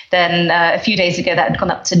 58. Then a few days ago that had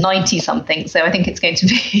gone up to 90 something. So I think it's going to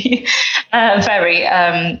be very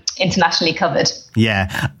internationally covered. Yeah.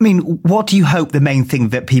 I mean, what do you hope the main thing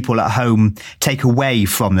that people at home take away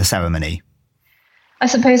from the ceremony? I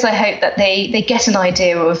suppose I hope that they get an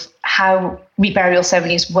idea of how reburial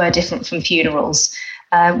ceremonies were different from funerals.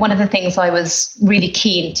 One of the things I was really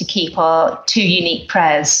keen to keep are two unique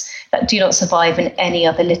prayers that do not survive in any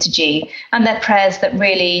other liturgy. And they're prayers that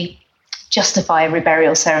really justify a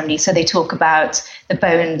reburial ceremony. So they talk about the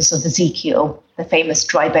bones of Ezekiel, the famous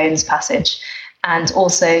dry bones passage. And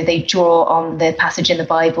also they draw on the passage in the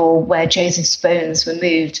Bible where Joseph's bones were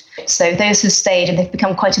moved. So those have stayed, and they've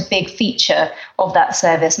become quite a big feature of that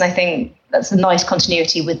service. And I think that's a nice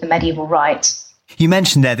continuity with the medieval rite. You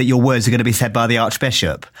mentioned there that your words are going to be said by the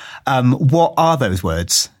Archbishop. What are those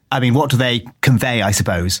words? I mean, what do they convey, I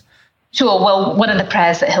suppose? Sure. Well, one of the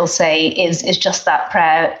prayers that he'll say is just that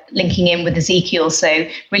prayer linking in with Ezekiel. So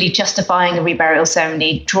really justifying a reburial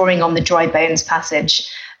ceremony, drawing on the dry bones passage.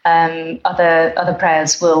 Other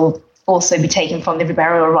prayers will also be taken from the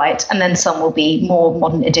reburial rite, and then some will be more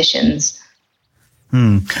modern additions.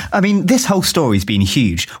 I mean, this whole story's been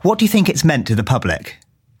huge. What do you think it's meant to the public?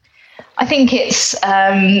 I think it's,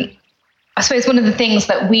 I suppose one of the things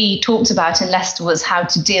that we talked about in Leicester was how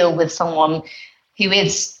to deal with someone who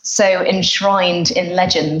is so enshrined in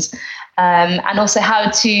legend, and also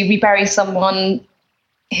how to rebury someone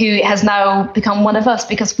who has now become one of us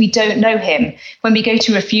because we don't know him. When we go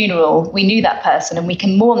to a funeral, we knew that person and we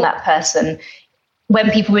can mourn that person. When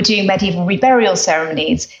people were doing medieval reburial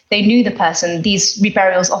ceremonies, they knew the person. These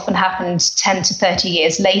reburials often happened 10 to 30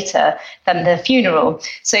 years later than the funeral.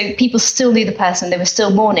 So people still knew the person, they were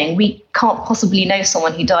still mourning. We can't possibly know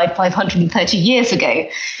someone who died 530 years ago.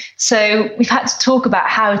 So we've had to talk about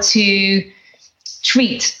how to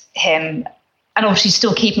treat him and obviously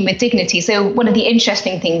still keep him with dignity. So one of the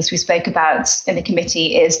interesting things we spoke about in the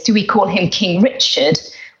committee is, do we call him King Richard,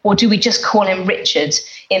 or do we just call him Richard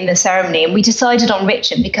in the ceremony? And we decided on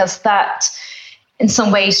Richard because that in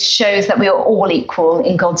some ways shows that we are all equal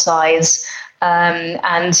in God's eyes,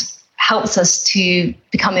 and helps us to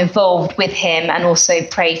become involved with him and also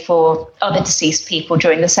pray for other deceased people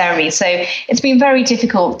during the ceremony. So it's been very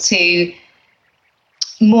difficult to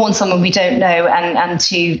mourn someone we don't know and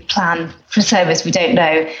to plan for service we don't know.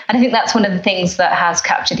 And I think that's one of the things that has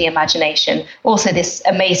captured the imagination. Also this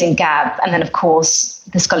amazing gab, and then of course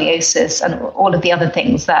the scoliosis and all of the other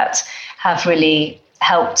things that have really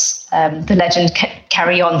helped the legend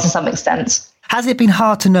carry on to some extent. Has it been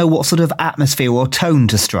hard to know what sort of atmosphere or tone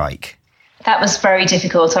to strike? That was very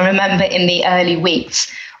difficult. I remember in the early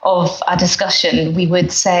weeks of our discussion, we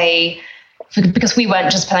would say, because we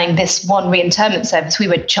weren't just planning this one reinterment service, we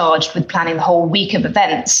were charged with planning the whole week of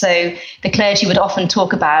events. So the clergy would often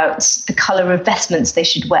talk about the colour of vestments they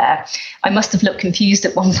should wear. I must have looked confused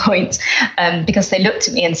at one point because they looked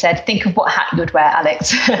at me and said, think of what hat you would wear,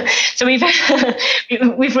 Alex. So we've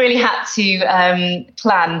really had to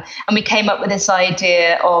plan. And we came up with this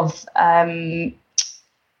idea of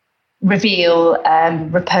reveal,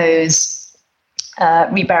 repose,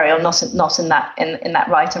 reburial, not in that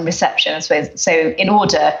rite and reception, I suppose. So in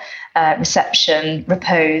order, reception,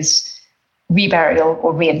 repose, reburial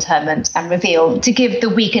or reinterment, and reveal, to give the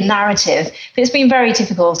weaker narrative. But it's been very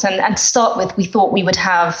difficult. And to start with, we thought we would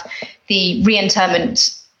have the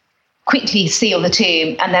reinterment quickly seal the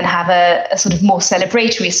tomb and then have a sort of more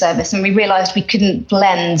celebratory service. And we realised we couldn't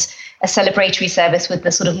blend a celebratory service with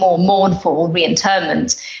the sort of more mournful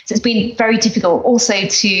reinterment. So it's been very difficult also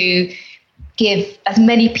to give as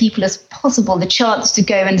many people as possible the chance to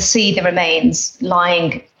go and see the remains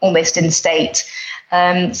lying almost in state.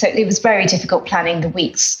 So it was very difficult planning the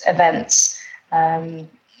week's events. And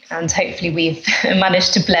hopefully we've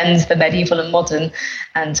managed to blend the medieval and modern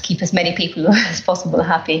and keep as many people as possible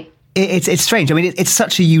happy. It's strange. I mean, it's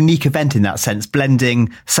such a unique event in that sense, blending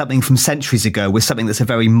something from centuries ago with something that's a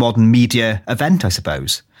very modern media event, I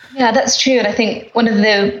suppose. Yeah, that's true. And I think one of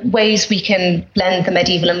the ways we can blend the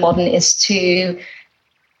medieval and modern is to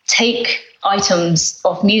take items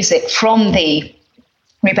of music from the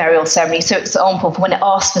reburial ceremony. So, for example, when it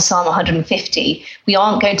asks for Psalm 150, we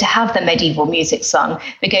aren't going to have the medieval music sung.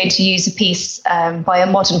 We're going to use a piece by a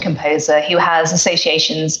modern composer who has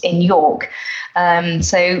associations in York.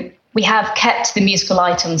 So we have kept the musical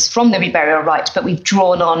items from the reburial rite, but we've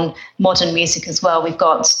drawn on modern music as well. We've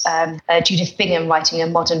got Judith Bingham writing a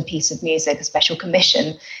modern piece of music, a special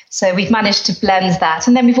commission. So we've managed to blend that.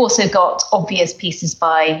 And then we've also got obvious pieces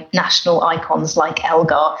by national icons like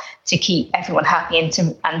Elgar to keep everyone happy and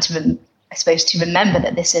to I suppose, to remember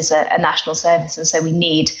that this is a national service. And so we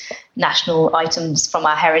need national items from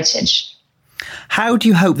our heritage. How do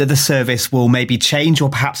you hope that the service will maybe change or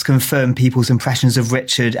perhaps confirm people's impressions of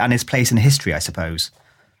Richard and his place in history, I suppose?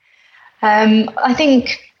 I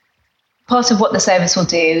think part of what the service will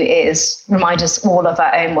do is remind us all of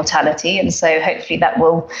our own mortality. And so hopefully that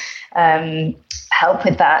will help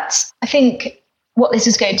with that. I think what this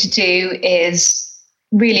is going to do is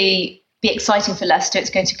really be exciting for Leicester.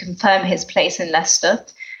 It's going to confirm his place in Leicester.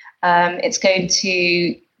 It's going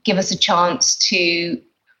to give us a chance to,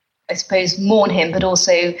 I suppose, mourn him, but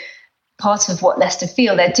also part of what Leicester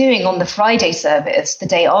feel they're doing on the Friday service, the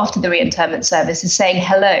day after the reinterment service, is saying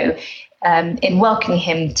hello in welcoming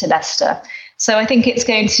him to Leicester. So I think it's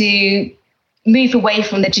going to move away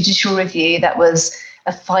from the judicial review that was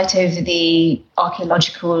a fight over the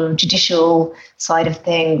archaeological, judicial side of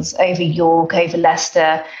things, over York, over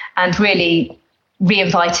Leicester, and really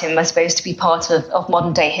re-invite him, I suppose, to be part of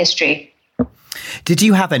modern day history. Did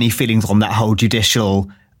you have any feelings on that whole judicial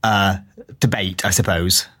debate, I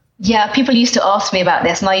suppose? Yeah, people used to ask me about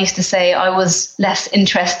this, and I used to say I was less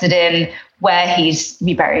interested in where he's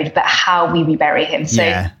reburied, but how we rebury him. So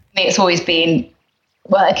yeah. For me, it's always been,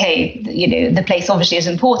 well, okay, the place obviously is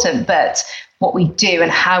important, but what we do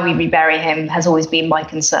and how we rebury him has always been my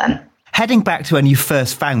concern. Heading back to when you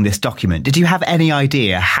first found this document, did you have any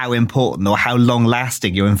idea how important or how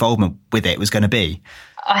long-lasting your involvement with it was going to be?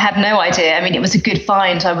 I had no idea. I mean, it was a good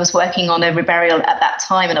find. I was working on a reburial at that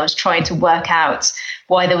time, and I was trying to work out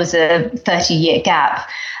why there was a 30-year gap.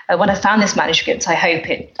 When I found this manuscript, I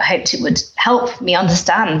hoped it would help me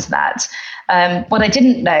understand that. What I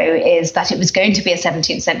didn't know is that it was going to be a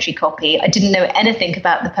 17th century copy. I didn't know anything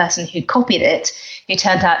about the person who copied it, who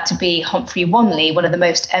turned out to be Humphrey Wanley, one of the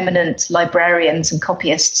most eminent librarians and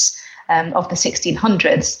copyists of the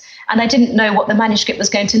 1600s. And I didn't know what the manuscript was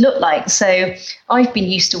going to look like. So I've been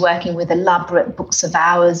used to working with elaborate books of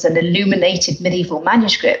hours and illuminated medieval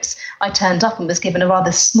manuscripts. I turned up and was given a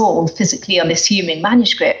rather small, physically unassuming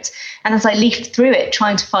manuscript. And as I leafed through it,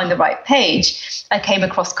 trying to find the right page, I came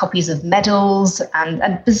across copies of medals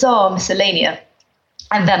and bizarre miscellanea.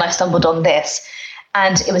 And then I stumbled on this.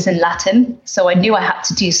 And it was in Latin. So I knew I had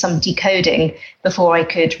to do some decoding before I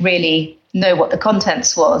could really know what the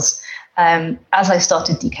contents was. As I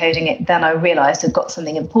started decoding it, then I realized I'd got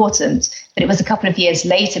something important. But it was a couple of years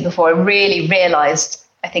later before I really realized,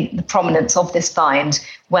 I think, the prominence of this find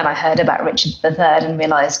when I heard about Richard III and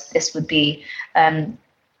realized this would be an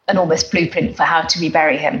almost blueprint for how to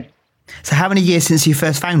rebury him. So how many years since you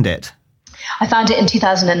first found it? I found it in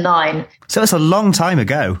 2009. So it's a long time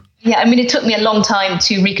ago. Yeah, I mean, it took me a long time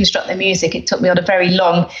to reconstruct the music. It took me on a very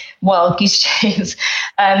long, wild goose chase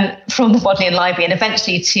from the Bodleian Library and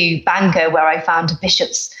eventually to Bangor, where I found a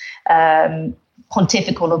bishop's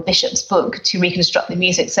pontifical or bishop's book to reconstruct the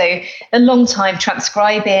music. So a long time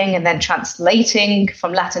transcribing and then translating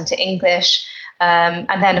from Latin to English.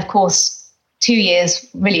 And then, of course, 2 years,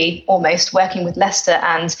 really almost, working with Leicester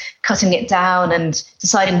and cutting it down and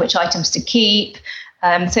deciding which items to keep.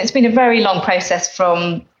 So it's been a very long process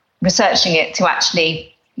from researching it to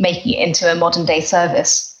actually making it into a modern day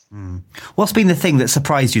service. What's been the thing that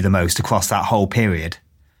surprised you the most across that whole period?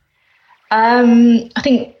 I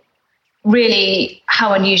think really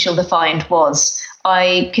how unusual the find was.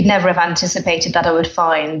 I could never have anticipated that I would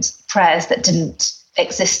find prayers that didn't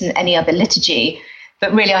exist in any other liturgy.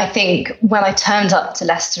 But really, I think when I turned up to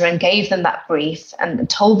Leicester and gave them that brief and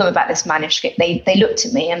told them about this manuscript, they looked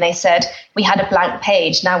at me and they said, we had a blank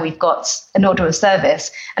page, now we've got an order of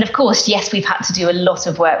service. And of course, yes, we've had to do a lot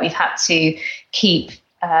of work. We've had to keep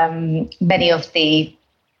many of the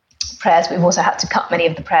prayers. We've also had to cut many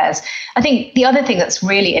of the prayers. I think the other thing that's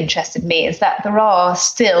really interested me is that there are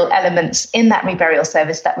still elements in that reburial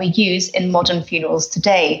service that we use in modern funerals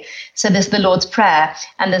today. So there's the Lord's Prayer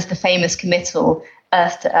and there's the famous committal,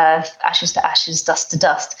 earth to earth, ashes to ashes, dust to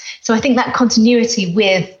dust. So I think that continuity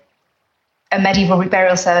with a medieval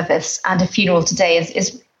reburial service and a funeral today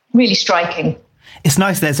is really striking. It's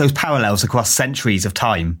nice there's those parallels across centuries of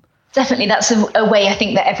time. Definitely, that's a way I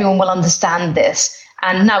think that everyone will understand this.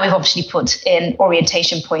 And now we've obviously put in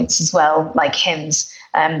orientation points as well, like hymns,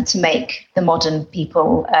 to make the modern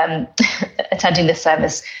people attending this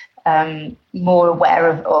service more aware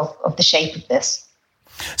of the shape of this.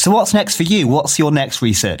 So what's next for you? What's your next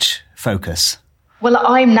research focus? Well,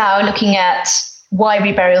 I'm now looking at why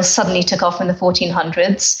reburials suddenly took off in the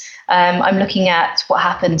 1400s. I'm looking at what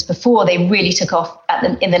happened before they really took off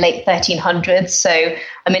in the late 1300s. So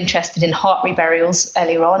I'm interested in heart reburials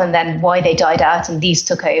earlier on and then why they died out and these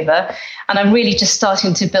took over. And I'm really just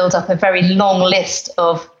starting to build up a very long list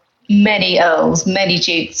of many earls, many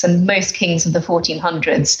dukes and most kings of the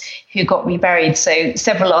 1400s who got reburied. So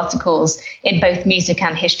several articles in both music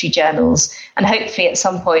and history journals, and hopefully at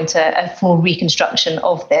some point a full reconstruction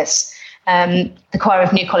of this. The choir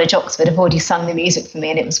of New College, Oxford have already sung the music for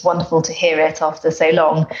me and it was wonderful to hear it after so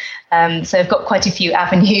long. So I've got quite a few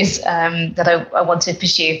avenues that I want to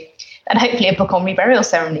pursue, and hopefully a book on reburial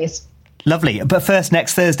ceremonies. Lovely. But first,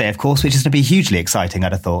 next Thursday, of course, which is going to be hugely exciting,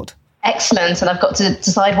 I'd have thought. Excellent. And I've got to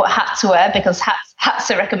decide what hat to wear because hats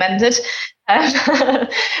are recommended.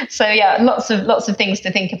 So yeah, lots of things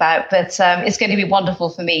to think about. But it's going to be wonderful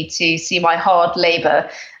for me to see my hard labour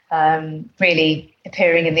really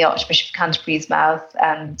appearing in the Archbishop of Canterbury's mouth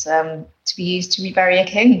and to be used to rebury a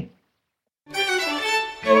king.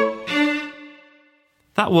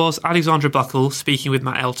 That was Alexandra Buckle speaking with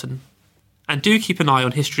Matt Elton. And do keep an eye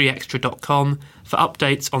on historyextra.com for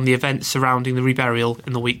updates on the events surrounding the reburial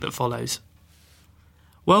in the week that follows.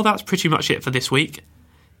 Well, that's pretty much it for this week.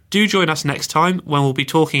 Do join us next time when we'll be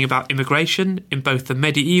talking about immigration in both the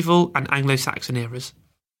medieval and Anglo-Saxon eras.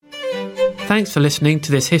 Thanks for listening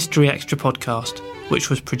to this History Extra podcast, which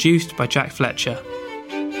was produced by Jack Fletcher.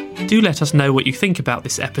 Do let us know what you think about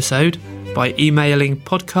this episode by emailing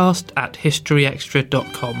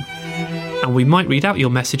podcast@historyextra.com. And we might read out your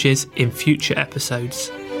messages in future episodes.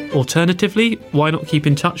 Alternatively, why not keep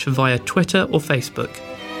in touch via Twitter or Facebook,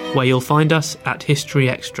 where you'll find us at History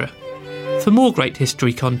Extra. For more great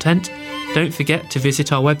history content, don't forget to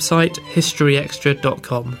visit our website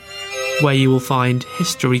historyextra.com, where you will find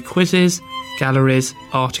history quizzes, galleries,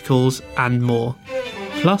 articles and more.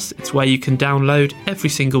 Plus, it's where you can download every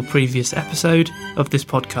single previous episode of this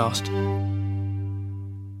podcast.